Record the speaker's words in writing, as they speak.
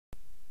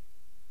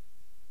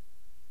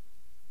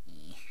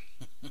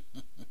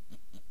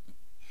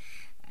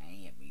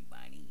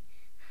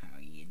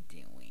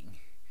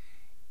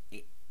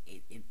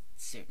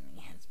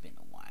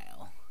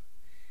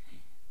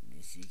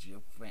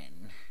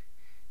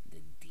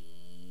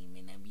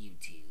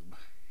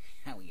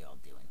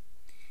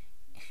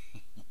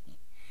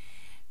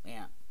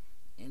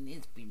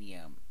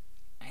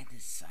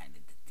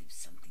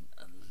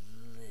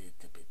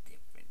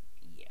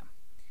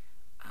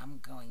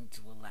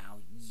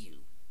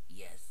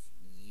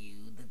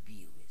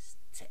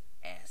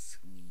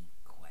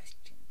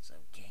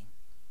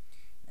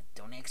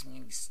ask me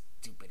any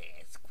stupid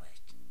ass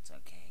questions,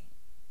 okay?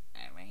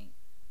 Alright?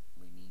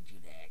 We need you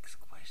to ask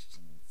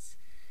questions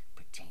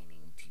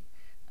pertaining to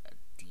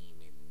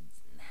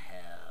demons and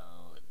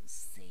hell and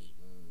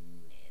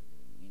Satan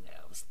and,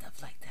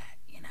 stuff like that,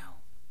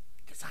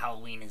 Because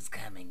Halloween is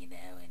coming, and,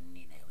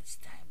 it's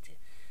time to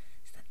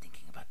start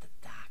thinking about the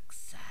dark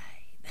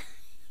side.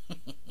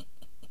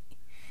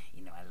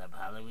 I love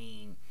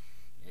Halloween.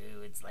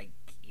 Ooh, it's like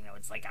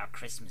our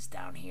Christmas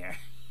down here.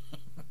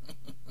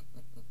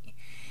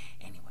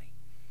 Anyway,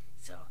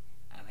 so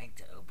I like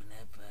to open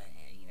up,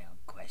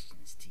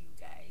 questions to you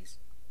guys,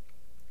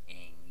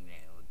 and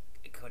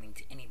according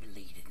to any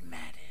related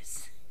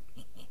matters.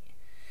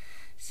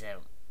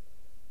 So,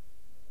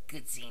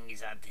 good seeing you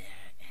out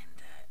there,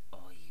 and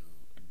all you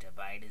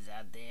dividers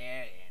out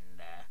there,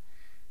 and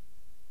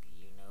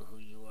you know who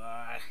you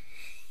are.